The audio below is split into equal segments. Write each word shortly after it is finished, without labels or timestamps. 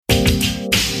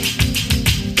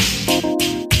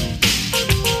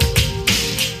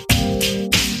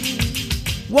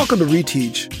Welcome to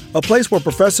Reteach, a place where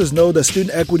professors know that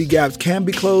student equity gaps can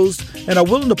be closed and are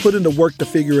willing to put in the work to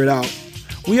figure it out.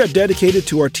 We are dedicated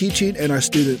to our teaching and our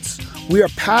students. We are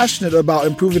passionate about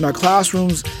improving our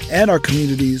classrooms and our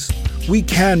communities. We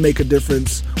can make a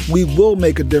difference. We will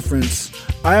make a difference.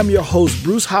 I am your host,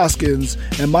 Bruce Hoskins,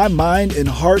 and my mind and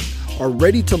heart are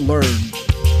ready to learn.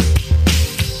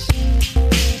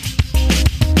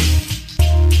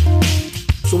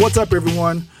 So what's up,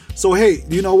 everyone? So hey,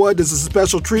 you know what? This is a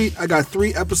special treat. I got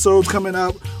 3 episodes coming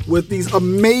up with these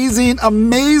amazing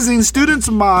students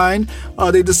of mine.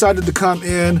 They decided to come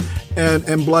in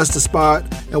and bless the spot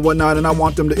and whatnot, and I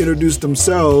want them to introduce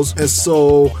themselves. And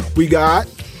so we got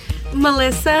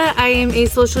Melissa. I am a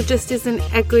Social Justice and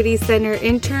Equity Center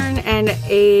intern and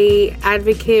a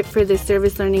advocate for the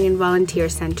Service Learning and Volunteer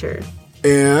Center.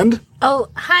 And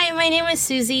Hi, my name is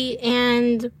Susie,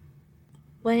 and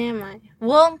what am I?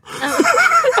 Well,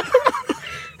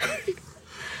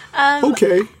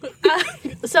 okay.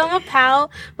 So I'm a PAL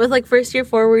with first year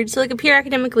forward, so a peer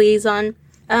academic liaison.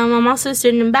 I'm also a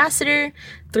student ambassador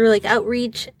through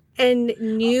outreach. And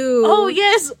new. Oh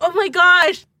yes! Oh my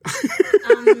gosh!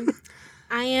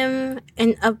 I am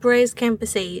an Uprise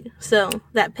Campus Aide, so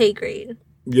that pay grade.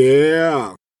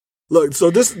 Yeah. Look,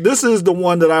 so this is the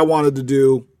one that I wanted to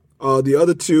do. The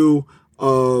other 2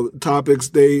 topics,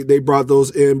 they brought those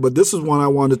in, but this is one I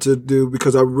wanted to do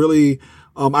because I really,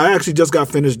 I actually just got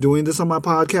finished doing this on my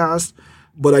podcast,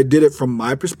 but I did it from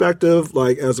my perspective,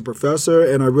 as a professor,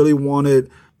 and I really wanted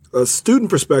a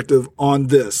student perspective on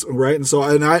this, right? And so,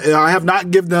 I have not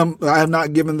given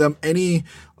them any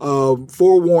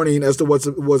forewarning as to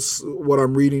what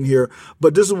I'm reading here,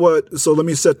 but this is so let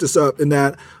me set this up in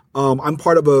that I'm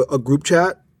part of a group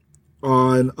chat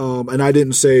on, and I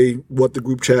didn't say what the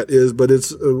group chat is, but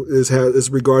it's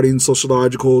regarding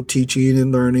sociological teaching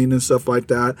and learning and stuff like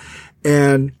that.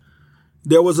 And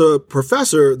there was a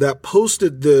professor that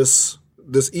posted this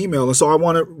email. And so I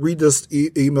want to read this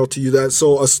email to you.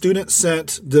 So a student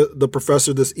sent the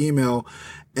professor this email.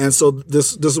 And so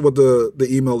this is what the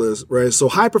email is, right? So,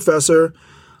 hi, professor.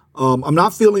 I'm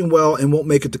not feeling well and won't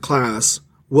make it to class.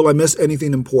 Will I miss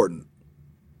anything important?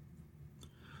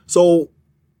 So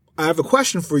I have a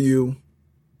question for you.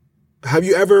 Have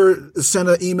you ever sent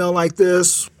an email like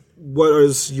this? What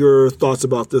is your thoughts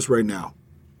about this right now?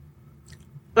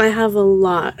 I have a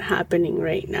lot happening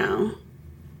right now.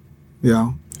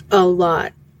 Yeah. A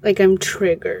lot. I'm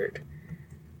triggered.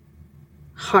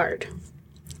 Hard.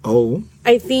 Oh.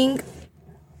 I think,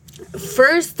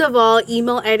 first of all,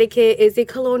 email etiquette is a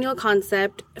colonial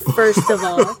concept, first of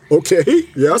all. Okay.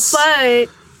 Yes. But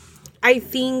I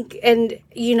think, and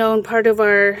in part of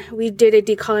we did a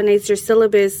Decolonize Your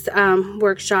Syllabus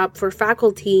workshop for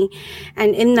faculty,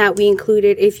 and in that we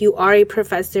included, if you are a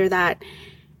professor that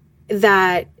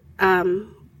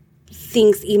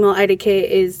thinks email etiquette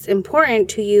is important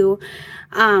to you,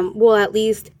 well, at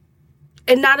least,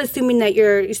 and not assuming that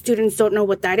your students don't know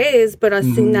what that is, but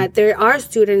assume that there are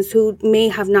students who may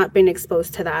have not been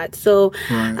exposed to that. So,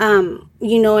 right.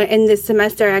 In this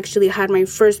semester, I actually had my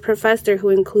first professor who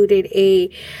included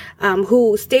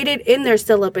who stated in their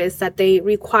syllabus that they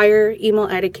require email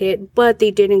etiquette, but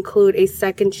they did include a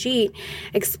second sheet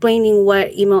explaining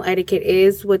what email etiquette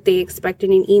is, what they expect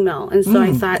in an email. And so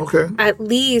I thought, okay, at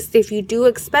least if you do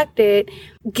expect it,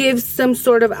 give some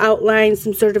sort of outline,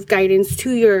 some sort of guidance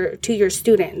to your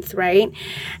students, right?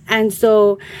 And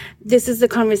so this is the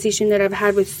conversation that I've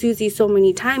had with Susie so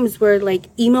many times where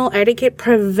email etiquette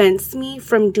prevents me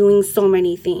from doing so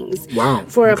many things. Wow.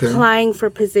 For applying for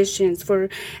positions, for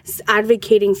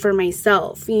advocating for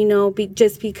myself,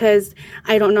 just because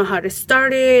I don't know how to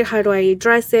start it, how do I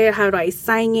address it, how do I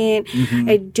sign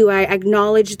it, do I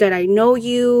acknowledge that I know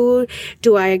you,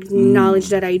 do I acknowledge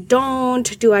that I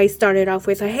don't, do I start it off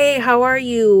with a hey, how are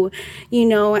you,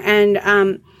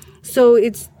 and so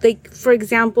it's for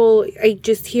example, I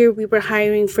just hear we were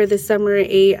hiring for the summer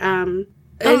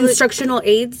instructional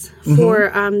aides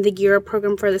for the Gear Up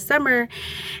program for the summer,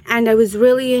 and I was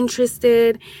really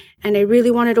interested and I really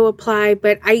wanted to apply,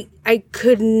 but I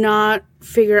could not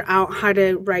figure out how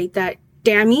to write that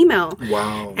damn email.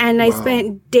 Wow. And I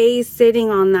spent days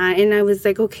sitting on that, and I was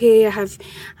like, okay,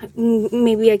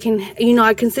 maybe I can,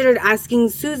 I considered asking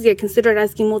Susie, I considered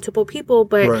asking multiple people,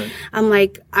 but right. I'm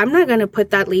like, I'm not going to put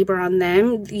that labor on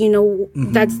them.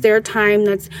 That's their time.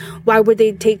 Why would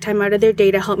they take time out of their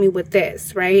day to help me with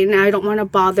this, right? And I don't want to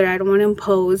bother. I don't want to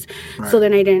impose. Right. So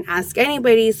then I didn't ask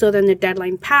anybody. So then the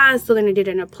deadline passed. So then I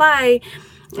didn't apply.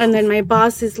 And then my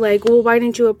boss is like, well, why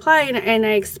didn't you apply? And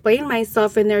I explained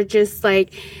myself, and they're just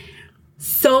like,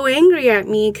 so angry at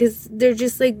me because they're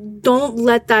just like, don't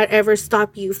let that ever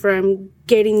stop you from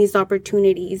getting these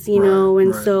opportunities, you know?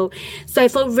 And so I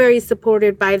felt very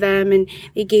supported by them, and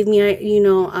they gave me,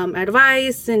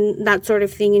 advice and that sort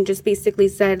of thing, and just basically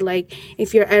said, like,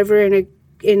 if you're ever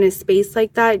in a space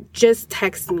like that, just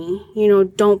text me,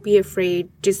 don't be afraid.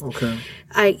 Just,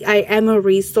 I am a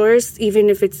resource, even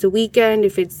if it's the weekend,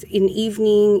 if it's in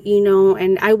evening,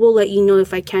 and I will let you know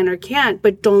if I can or can't,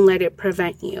 but don't let it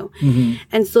prevent you.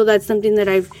 And so that's something that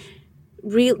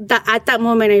at that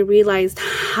moment I realized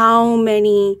how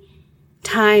many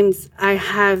times I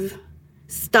have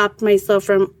stopped myself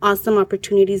from awesome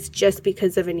opportunities just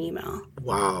because of an email.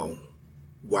 Wow.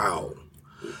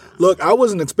 Look, I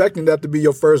wasn't expecting that to be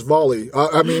your first volley.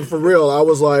 I mean, for real, I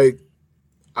was like,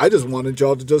 I just wanted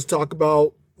y'all to just talk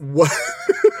about what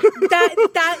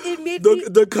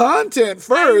the content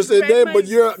first, and then, but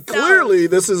you're clearly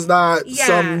this is not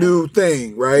some new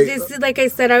thing, right? This is, like I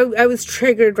said, I was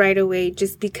triggered right away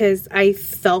just because I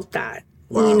felt that.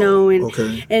 Wow.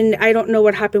 And I don't know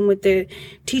what happened with the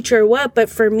teacher or what,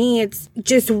 but for me, it's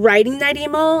just writing that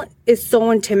email is so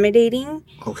intimidating.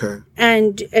 Okay.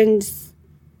 And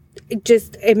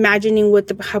just imagining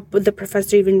how would the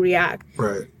professor even react.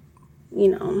 Right.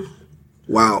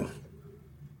 Wow.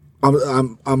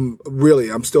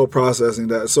 I'm still processing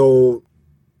that. So,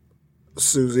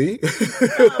 Susie,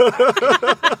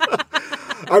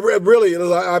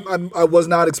 I was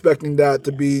not expecting that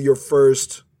to be your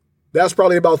first. That's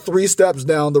probably about 3 steps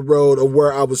down the road of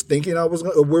where I was thinking where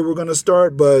we're going to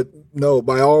start. But no,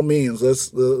 by all means,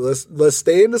 let's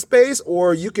stay in the space,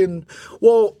 or you can.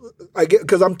 Well, I get,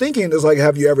 because I'm thinking it's like,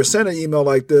 have you ever sent an email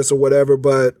like this or whatever?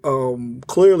 But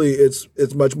clearly,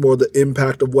 it's much more the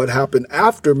impact of what happened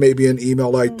after maybe an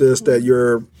email like this that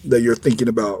you're thinking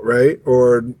about, right?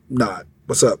 Or not?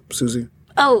 What's up, Susie?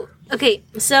 Oh, okay.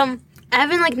 So I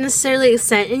haven't necessarily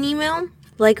sent an email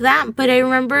like that, but I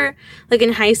remember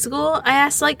in high school I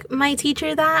asked my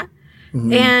teacher that,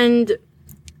 and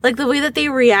the way that they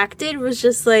reacted was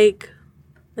just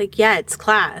yeah, it's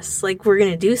class, we're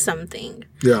gonna do something.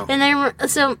 Yeah. And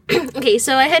so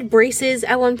I had braces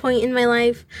at one point in my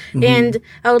life, and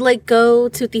I would go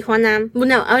to Tijuana. Well,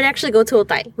 no, I would actually go to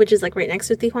Otay, which is right next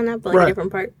to Tijuana, but a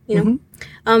different part, to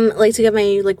get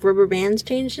my rubber bands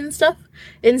changed and stuff.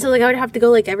 And so I would have to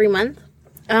go every month.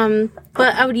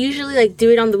 But I would usually do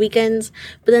it on the weekends,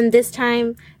 but then this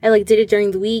time I did it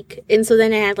during the week, and so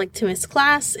then I had to miss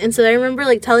class. And so I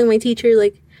remember telling my teacher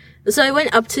so I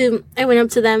went up to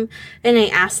them and I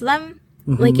asked them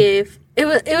if it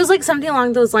was something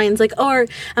along those lines, or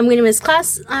I'm gonna miss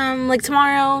class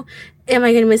tomorrow, am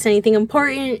I gonna miss anything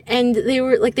important? And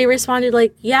they responded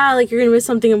yeah, you're gonna miss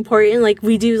something important,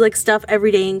 we do stuff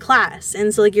every day in class,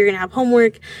 and so you're gonna have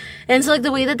homework. And so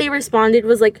the way that they responded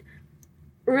was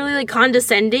really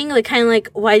condescending,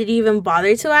 why did you even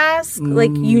bother to ask?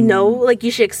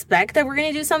 You should expect that we're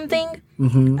gonna do something.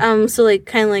 So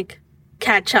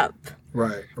catch up.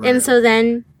 Right. And so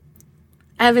then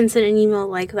I haven't sent an email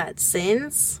like that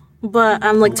since, but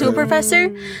to a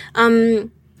professor.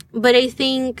 But I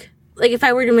think if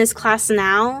I were to miss class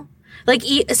now,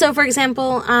 so for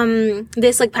example,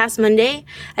 this past Monday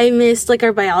I missed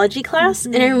our biology class,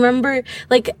 and I remember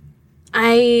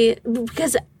I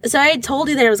had told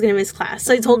you that I was going to miss class.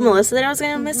 So I told Melissa that I was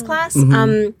going to miss class.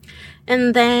 And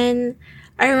then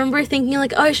I remember thinking oh,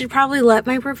 I should probably let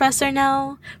my professor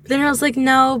know. But then I was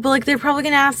no, but they're probably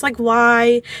going to ask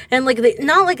why. And they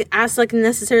not ask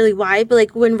necessarily why,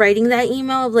 but when writing that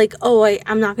email of oh,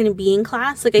 I'm not going to be in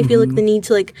class. I feel the need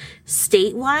to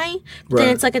state why. But then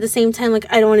it's at the same time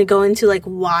I don't want to go into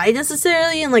why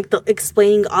necessarily and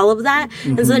explaining all of that.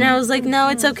 And so then I was no,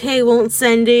 it's okay, won't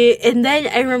send it. And then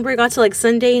I remember I got to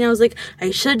Sunday and I was I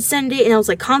should send it, and I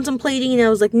was contemplating, and I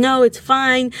was no, it's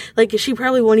fine. She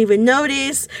probably won't even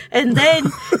notice. And then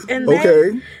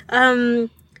okay.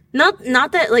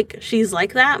 Not that she's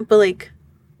like that, but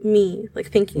me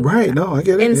thinking right. No, I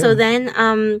get it. And so then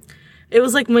it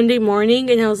was Monday morning,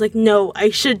 and I was no, I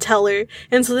should tell her.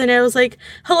 And so then I was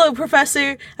hello,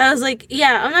 professor. I was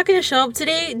yeah, I'm not gonna show up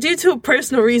today due to a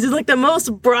personal reason, the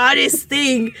most broadest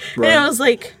thing. Right. And I was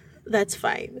that's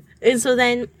fine. And so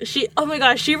then oh my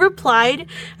gosh, she replied,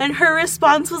 and her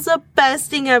response was the best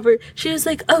thing ever. She was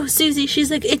oh, Susie, she's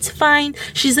it's fine.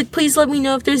 She's please let me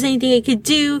know if there's anything I could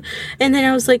do. And then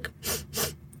I was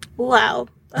wow.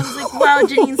 I was wow,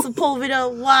 Janine Sepulveda,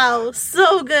 wow,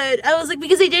 so good. I was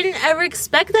because I didn't ever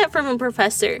expect that from a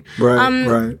professor. Right,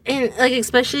 right. And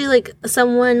especially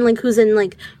someone who's in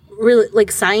really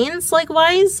science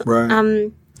wise.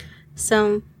 Right.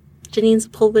 So Janine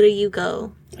Sepulveda, you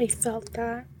go. I felt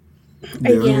that.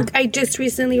 I just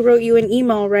recently wrote you an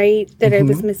email, right? That I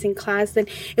was missing class, and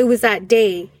it was that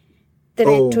day that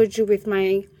I told you with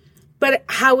my. But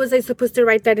how was I supposed to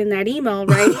write that in that email,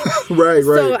 right? Right.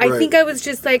 So I think I was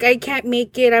just like, I can't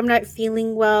make it. I'm not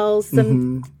feeling well.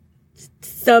 Some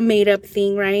made up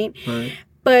thing, right? Right.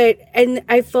 But, and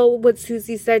I felt what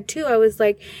Susie said too. I was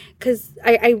like, because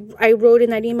I wrote in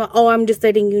that email, I'm just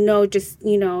letting you know, just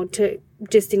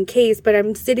in case. But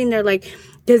I'm sitting there like,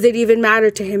 does it even matter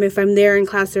to him if I'm there in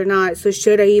class or not? So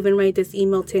should I even write this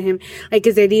email to him? Like,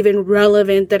 is it even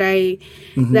relevant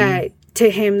that to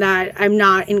him that I'm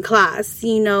not in class,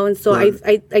 And so I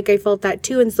felt that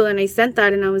too. And so then I sent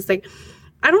that and I was like,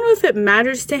 I don't know if it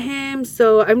matters to him,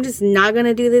 so I'm just not going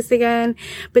to do this again.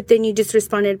 But then you just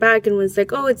responded back and was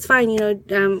like, oh, it's fine,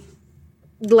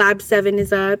 lab 7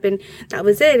 is up, and that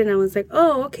was it. And I was like,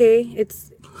 oh, okay.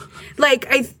 It's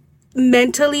like,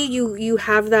 mentally, you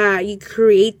have that, you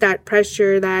create that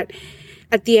pressure that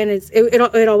at the end,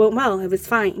 it all went well. It was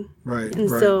fine. Right.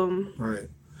 And Right.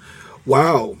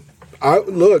 Wow.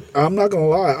 I'm not going to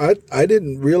lie. I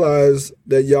didn't realize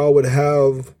that y'all would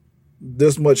have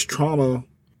this much trauma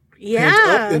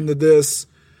up into this,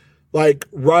 like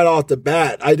right off the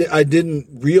bat. I didn't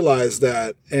realize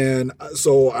that, and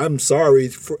so I'm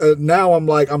sorry. Now I'm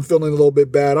like, I'm feeling a little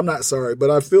bit bad. I'm not sorry, but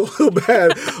I feel a little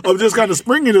bad. I'm just kind of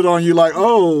springing it on you, like,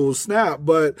 oh snap.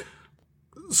 But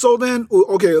so then,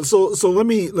 okay, so let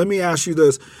me ask you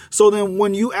this. So then,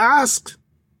 when you asked,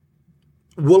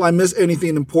 "Will I miss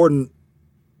anything important?"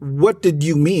 What did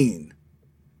you mean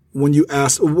when you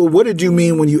asked? What did you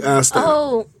mean when you asked that?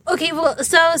 Oh, okay. Well,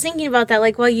 so I was thinking about that,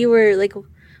 like while you were like,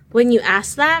 when you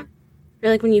asked that, or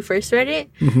like when you first read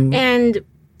it, and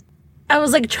I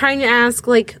was like trying to ask,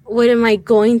 like, what am I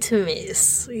going to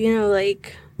miss?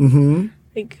 Like,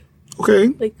 like, okay,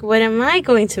 like what am I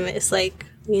going to miss? Like,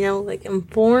 like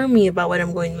inform me about what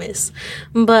I'm going to miss.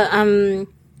 But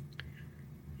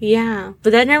yeah,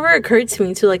 but that never occurred to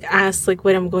me to like ask like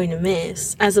what I'm going to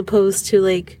miss, as opposed to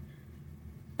like,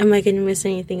 am I going to miss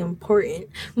anything important?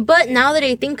 But now that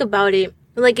I think about it,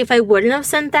 like if I wouldn't have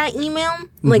sent that email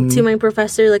like to my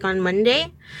professor like on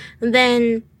Monday,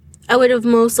 then I would have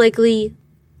most likely,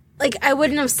 like I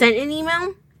wouldn't have sent an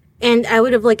email, and I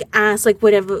would have like asked like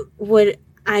what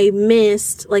I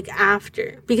missed like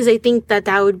after, because I think that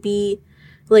would be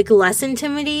like less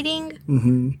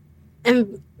intimidating.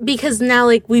 And because now,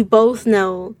 like, we both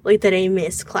know, like, that I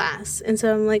missed class. And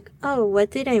so I'm like, oh, what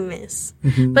did I miss?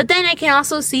 But then I can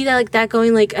also see that, like, that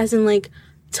going, like, as in, like,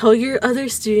 tell your other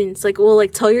students, like, well,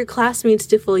 like, tell your classmates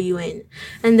to fill you in.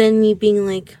 And then me being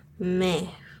like, meh,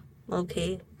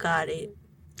 okay, got it.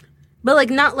 But,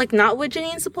 like, not with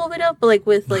Janine Sepulveda, but, like,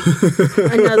 with, like,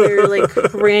 another,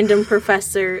 like, random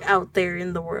professor out there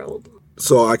in the world.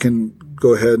 So I can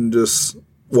go ahead and just...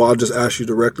 Well, I'll just ask you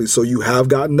directly. So you have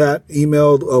gotten that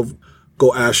email of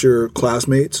go ask your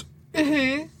classmates?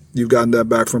 You've gotten that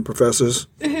back from professors?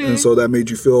 And so that made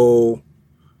you feel,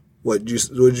 what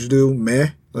did you do?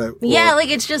 Meh? Like, yeah, like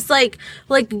it's just like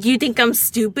you think I'm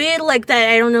stupid? Like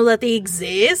that I don't know that they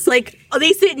exist? Like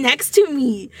they sit next to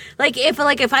me. Like if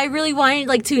I really wanted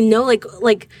like to know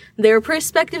like their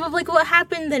perspective of like what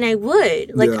happened, then I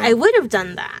would. Like I would have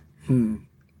done that.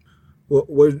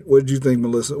 What did you think,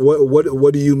 Melissa?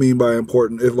 What do you mean by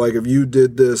important? If you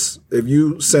did this, if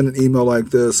you sent an email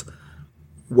like this,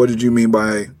 what did you mean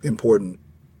by important?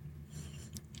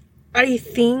 I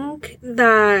think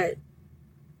that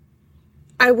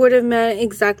I would have meant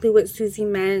exactly what Susie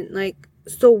meant. Like,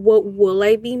 so what will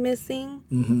I be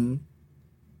missing?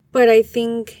 But I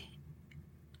think,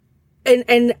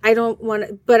 and I don't want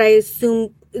to, but I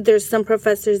assume there's some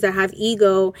professors that have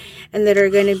ego and that are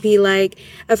going to be like,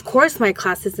 of course my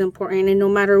class is important, and no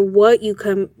matter what you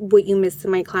miss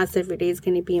in my class every day is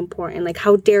going to be important. Like,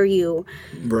 how dare you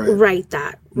write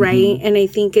that, right? And I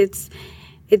think it's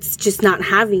just not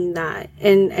having that,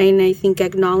 and I think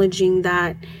acknowledging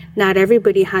that not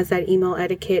everybody has that email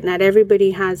etiquette, not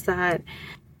everybody has that,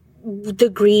 the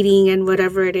greeting and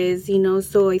whatever it is,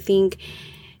 so I think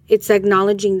it's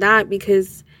acknowledging that,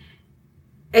 because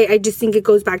I just think it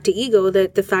goes back to ego,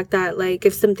 that the fact that like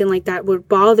if something like that would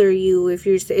bother you,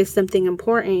 if something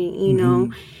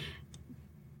important,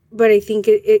 but I think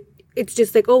it's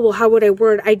just like, oh well, how would I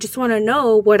word? I just want to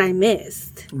know what I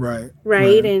missed, right,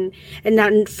 and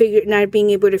not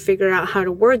being able to figure out how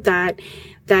to word that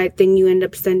then you end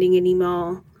up sending an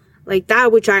email like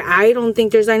that, which I don't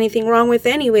think there's anything wrong with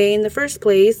anyway in the first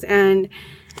place, and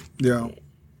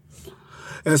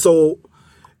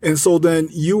And so then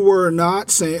you were not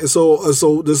saying,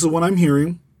 so this is what I'm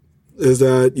hearing, is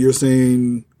that you're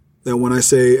saying that when I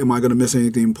say, am I going to miss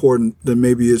anything important, then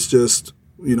maybe it's just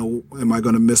am I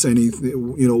going to miss anything?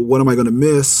 What am I going to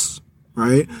miss?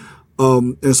 Right.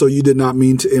 And so you did not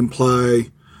mean to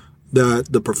imply that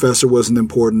the professor wasn't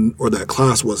important or that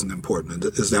class wasn't important.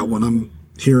 Is that what I'm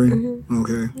hearing? Mm-hmm.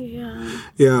 Okay. Yeah.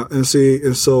 Yeah. And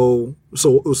so,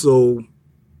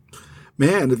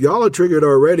 man, if y'all are triggered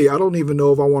already, I don't even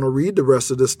know if I want to read the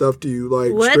rest of this stuff to you.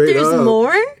 Like, what? Straight There's up.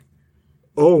 More?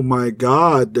 Oh my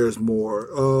God, there's more.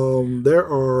 There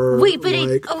are. Wait, but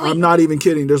I'm not even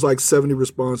kidding. There's like 70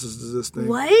 responses to this thing.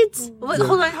 What? Yeah.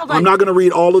 Hold on. I'm not going to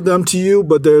read all of them to you,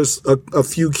 but there's a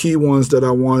few key ones that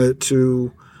I wanted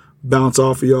to bounce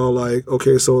off of y'all. Like,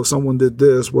 okay, so if someone did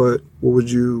this, what would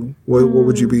you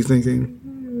be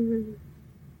thinking?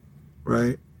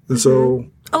 Right? And so.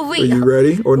 Oh, wait. Are you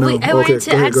ready or no? Wait, I wanted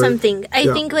to add something. I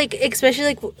think, like, especially,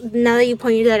 like, now that you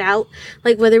pointed that out,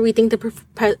 like, whether we think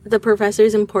the professor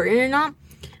is important or not,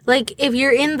 like, if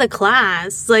you're in the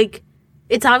class, like,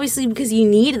 it's obviously because you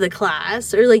need the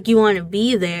class or, like, you want to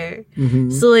be there.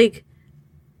 Mm-hmm. So, like,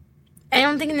 I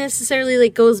don't think it necessarily,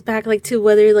 like, goes back, like, to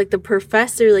whether, like, the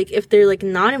professor, like, if they're, like,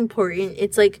 not important,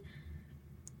 it's, like,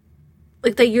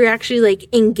 that you're actually, like,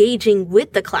 engaging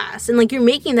with the class and, like, you're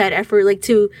making that effort, like,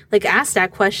 to, like, ask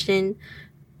that question.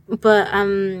 But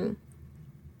I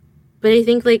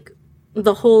think, like,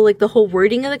 the whole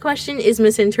wording of the question is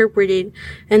misinterpreted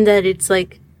and that it's,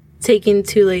 like, taken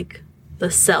to, like, the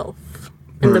self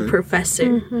and the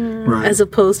professor as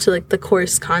opposed to, like, the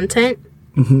course content.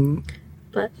 Mm-hmm.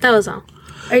 But that was all.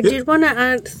 I did want to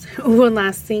add one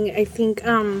last thing. I think,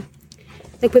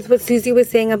 like with what Susie was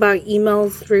saying about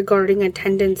emails regarding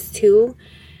attendance too.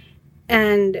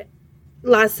 And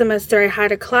last semester I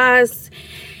had a class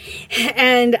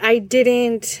and I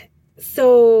didn't.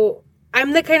 So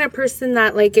I'm the kind of person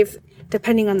that, like, if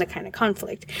depending on the kind of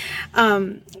conflict,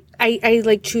 I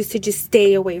like choose to just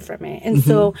stay away from it. And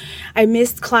so I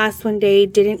missed class one day,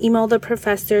 didn't email the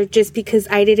professor just because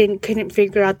I couldn't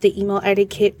figure out the email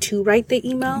etiquette to write the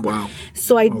email. Wow.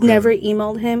 So I never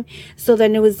emailed him. So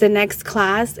then it was the next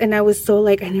class and I was so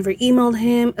like, I never emailed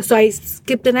him. So I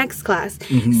skipped the next class.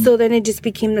 So then it just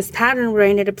became this pattern where I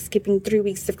ended up skipping 3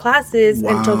 weeks of classes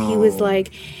until he was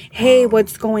like, hey,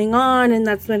 what's going on? And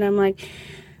that's when I'm like,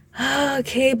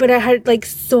 okay, but I had like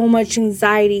so much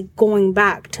anxiety going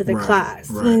back to the class,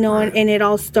 and it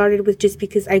all started with just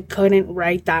because I couldn't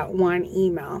write that one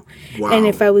email. Wow. And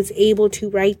if I was able to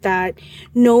write that,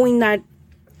 knowing that,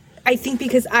 I think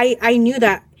because I knew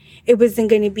that it wasn't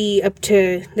going to be up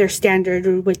to their standard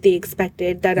or what they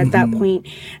expected, that at that point,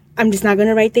 I'm just not going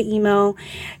to write the email.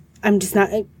 I'm just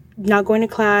not going to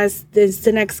class. This is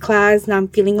the next class. Now I'm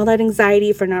feeling all that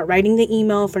anxiety for not writing the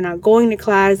email, for not going to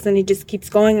class. And it just keeps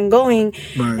going and going.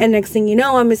 Right. And next thing you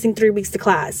know, I'm missing 3 weeks to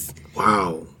class.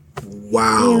 Wow.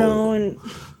 And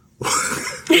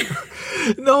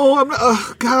no, I'm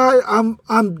not. God,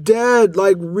 I'm dead.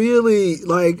 Like, really,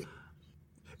 like,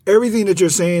 everything that you're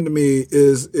saying to me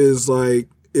is like,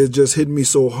 it just hit me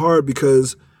so hard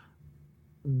because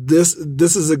this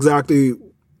is exactly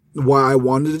why I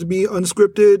wanted it to be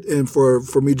unscripted and for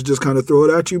me to just kind of throw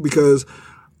it at you because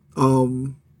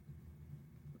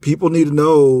people need to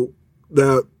know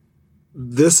that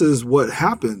this is what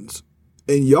happens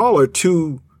and y'all are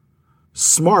two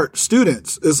smart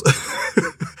students. It's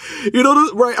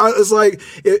right. It's like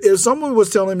if someone was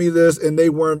telling me this and they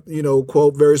weren't,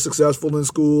 quote, very successful in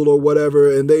school or whatever,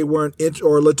 and they weren't,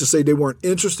 or let's just say they weren't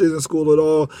interested in school at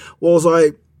all. Well, it's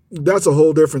like, that's a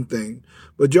whole different thing.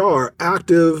 But y'all are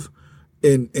active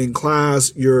in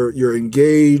class. You're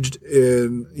engaged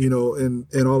in,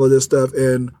 in all of this stuff.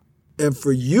 And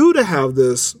for you to have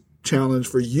this challenge,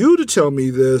 for you to tell me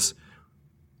this,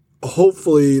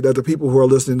 hopefully that the people who are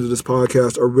listening to this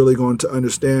podcast are really going to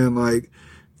understand, like,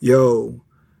 yo,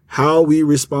 how we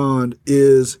respond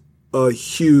is a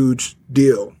huge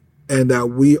deal. And that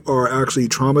we are actually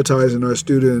traumatizing our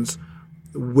students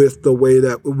with the way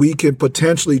that we can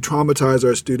potentially traumatize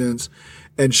our students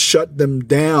and shut them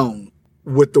down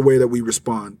with the way that we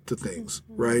respond to things,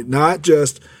 right? Not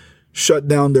just shut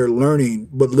down their learning,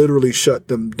 but literally shut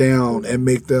them down and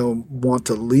make them want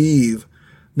to leave,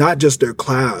 not just their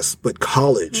class, but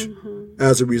college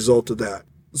as a result of that.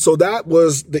 So that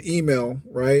was the email,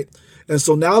 right? And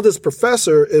so now this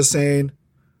professor is saying,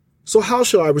 so how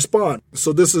should I respond?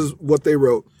 So this is what they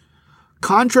wrote.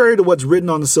 Contrary to what's written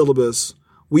on the syllabus,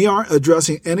 we aren't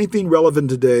addressing anything relevant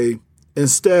today.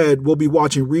 Instead, we'll be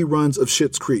watching reruns of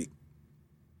Schitt's Creek.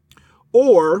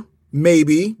 Or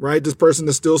maybe, right, this person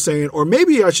is still saying, or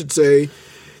maybe I should say,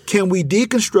 can we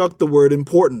deconstruct the word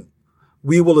important?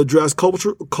 We will address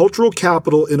cultural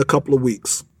capital in a couple of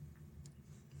weeks.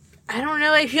 I don't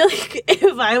know. I feel like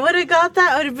if I would have got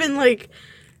that, I would have been like,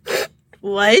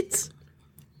 what?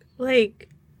 like,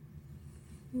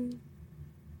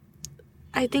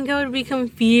 I think I would be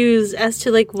confused as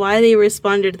to, like, why they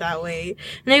responded that way.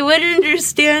 And I wouldn't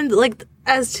understand, like,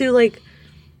 as to, like,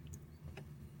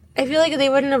 I feel like they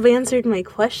wouldn't have answered my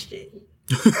question.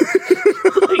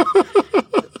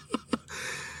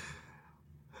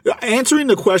 Answering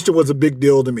the question was a big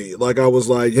deal to me. Like, I was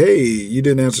like, hey, you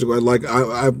didn't answer. Like,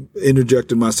 I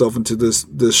interjected myself into this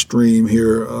stream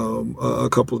here a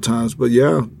couple of times. But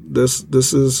yeah, this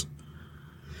is,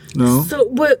 no. So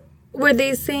what were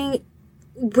they saying?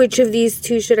 Which of these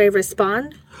two should I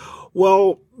respond?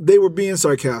 Well, they were being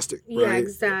sarcastic. Yeah, right?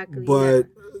 exactly. But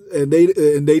and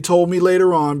they told me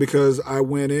later on, because I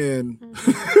went in,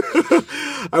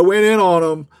 I went in on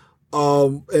them,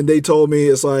 and they told me,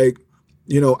 it's like,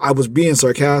 you know, I was being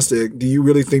sarcastic. Do you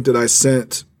really think that I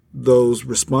sent those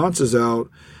responses out?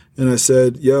 And I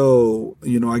said, yo,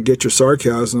 you know, I get your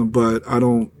sarcasm, but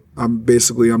I'm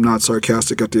not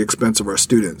sarcastic at the expense of our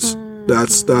students. Mm-hmm.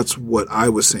 That's what I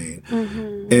was saying.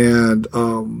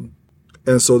 Mm-hmm.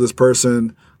 And so this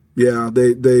person, yeah,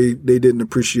 they didn't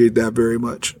appreciate that very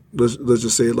much. Let's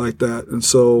just say it like that. And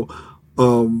so,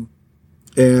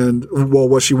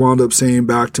 what she wound up saying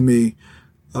back to me,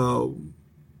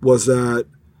 was that,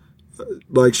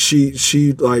 like, she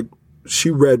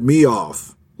read me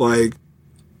off. Like,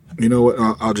 you know what?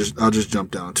 I'll just jump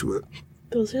down to it.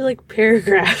 Those are like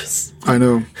paragraphs. I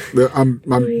know. I'm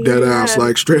dead ass,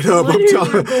 like, straight up.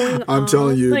 I'm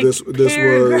telling you, like, this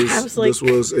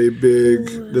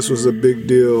was a big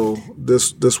deal.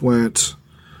 This went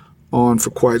on for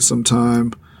quite some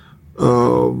time.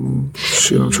 I'm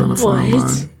trying to find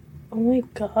mine. Oh my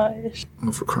gosh!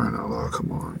 Oh, for crying out loud!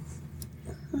 Come on.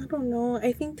 I don't know.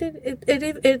 I think that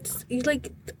it's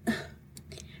like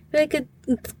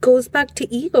it goes back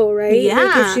to ego, right? Yeah.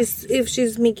 Like if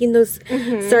she's making those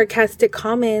sarcastic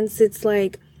comments, it's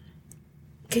like,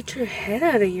 get your head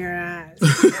out of your ass.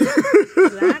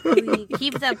 Exactly.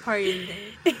 Keep that part in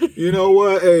there. You know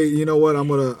what? Hey, you know what?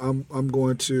 I'm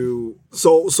going to.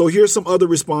 So here's some other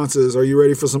responses. Are you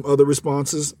ready for some other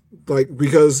responses? Like,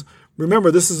 because remember,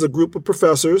 this is a group of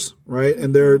professors, right?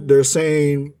 And they're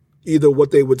saying either what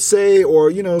they would say,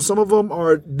 or, you know, some of them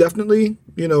are definitely,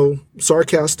 you know,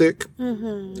 sarcastic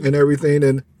and everything.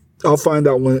 And I'll find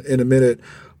out one in a minute.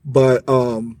 But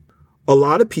a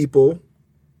lot of people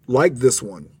like this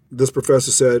one. This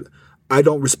professor said, I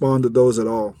don't respond to those at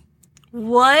all.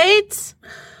 What?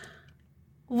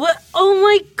 Oh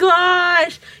my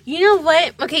gosh. You know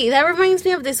what? Okay, that reminds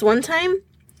me of this one time.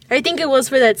 I think it was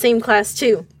for that same class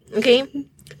too. Okay?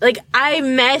 Like, I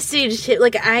messaged him,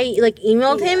 like, I, like,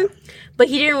 emailed him, but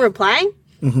he didn't reply.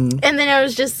 Mm-hmm. And then I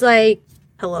was just like,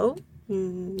 hello?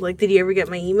 Like, did you ever get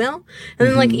my email? And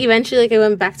then, like, eventually, like, I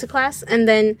went back to class, and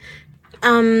then,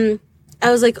 I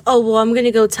was like, oh, well, I'm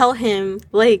gonna go tell him,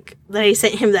 like, that I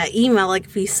sent him that email, like,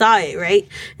 if he saw it, right?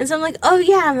 And so I'm like, oh,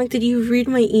 yeah. I'm like, did you read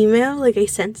my email? Like, I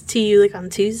sent it to you, like,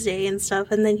 on Tuesday and stuff.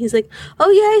 And then he's like,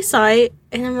 oh, yeah, I saw it.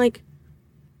 And I'm like,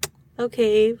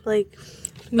 okay, like,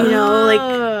 you know,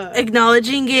 like,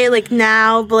 acknowledging it, like,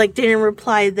 now, but, like, didn't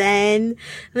reply then. And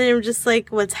then I'm just like,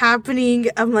 what's happening?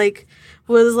 I'm like,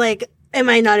 am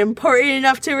I not important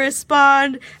enough to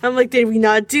respond? I'm like, did we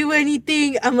not do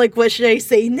anything? I'm like, what should I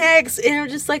say next? And I'm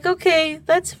just like, okay,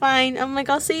 that's fine. I'm like,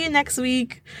 I'll see you next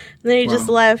week. And then he just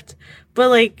left.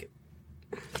 But, like,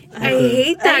 I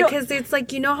hate that, because it's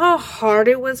like, you know how hard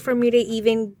it was for me to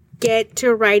even get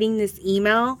to writing this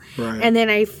email, and then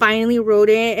I finally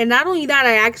wrote it, and not only that,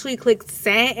 I actually clicked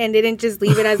send and didn't just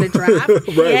leave it as a draft.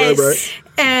 Right.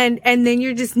 And then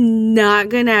you're just not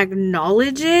gonna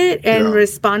acknowledge it and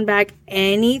respond back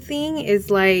anything. Is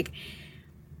like,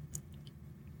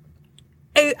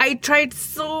 I tried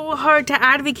so hard to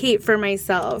advocate for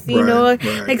myself, you know,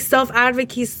 like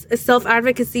self-advocacy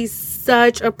is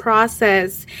such a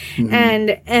process,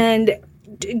 and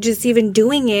just even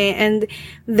doing it, and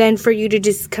then for you to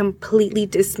just completely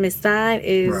dismiss that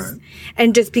is,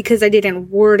 and just because I didn't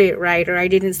word it right, or I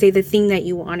didn't say the thing that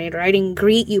you wanted, or I didn't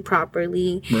greet you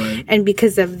properly, and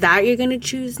because of that you're gonna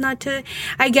choose not to.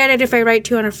 I get it if I write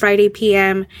to you on a Friday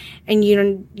PM and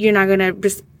you're not gonna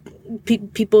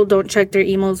people don't check their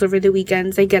emails over the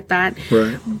weekends. I get that,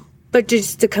 but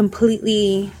just to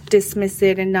completely dismiss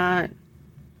it and not.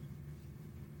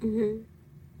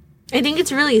 I think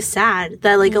it's really sad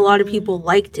that, like, a lot of people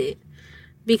liked it,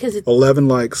 because it's 11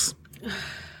 likes.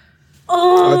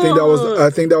 Oh, I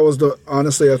think that was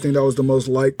the most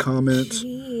liked comment.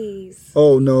 Jeez.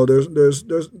 Oh no, there's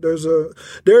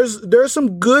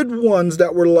some good ones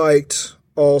that were liked.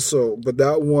 also, but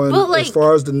that one, Well, like- as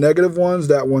far as the negative ones,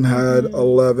 that one had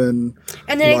 11.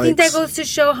 And then I think that likes. goes to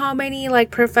show how many like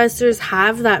professors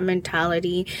have that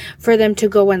mentality for them to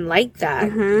go and like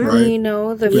that. Right. You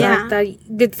know, the Yeah. fact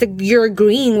that you're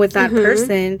agreeing with that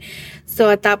person. So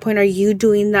at that point, are you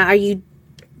doing that? Are you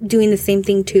doing the same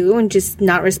thing too, and just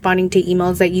not responding to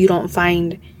emails that you don't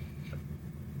find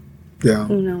Yeah.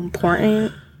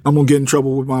 important? I'm going to get in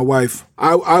trouble with my wife.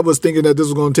 I was thinking that this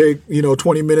was going to take,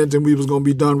 20 minutes and we was going to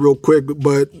be done real quick.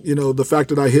 But, the fact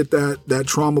that I hit that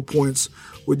trauma points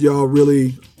with y'all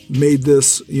really made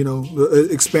this,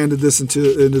 expanded this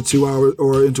into 2 hours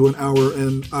or into an hour.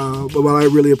 And, but I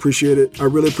really appreciate it. I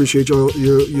really appreciate y'all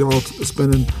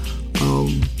spending,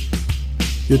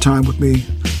 your time with me.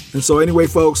 And so anyway,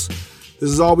 folks, this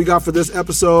is all we got for this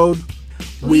episode.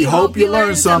 We hope you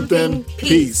learned something.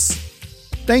 Peace.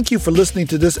 Thank you for listening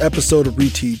to this episode of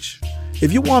Reteach.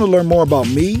 If you want to learn more about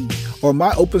me or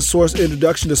my open source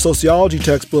introduction to sociology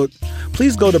textbook,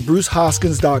 please go to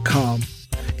brucehoskins.com.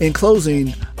 In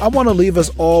closing, I want to leave us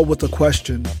all with a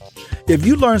question. If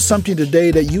you learned something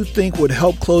today that you think would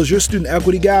help close your student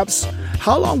equity gaps,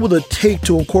 how long will it take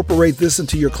to incorporate this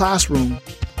into your classroom?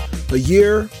 A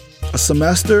year? A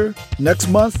semester? Next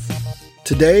month?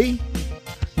 Today?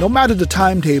 No matter the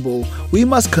timetable, we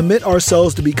must commit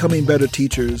ourselves to becoming better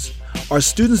teachers. Our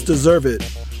students deserve it.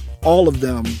 All of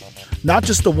them. Not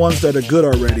just the ones that are good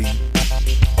already.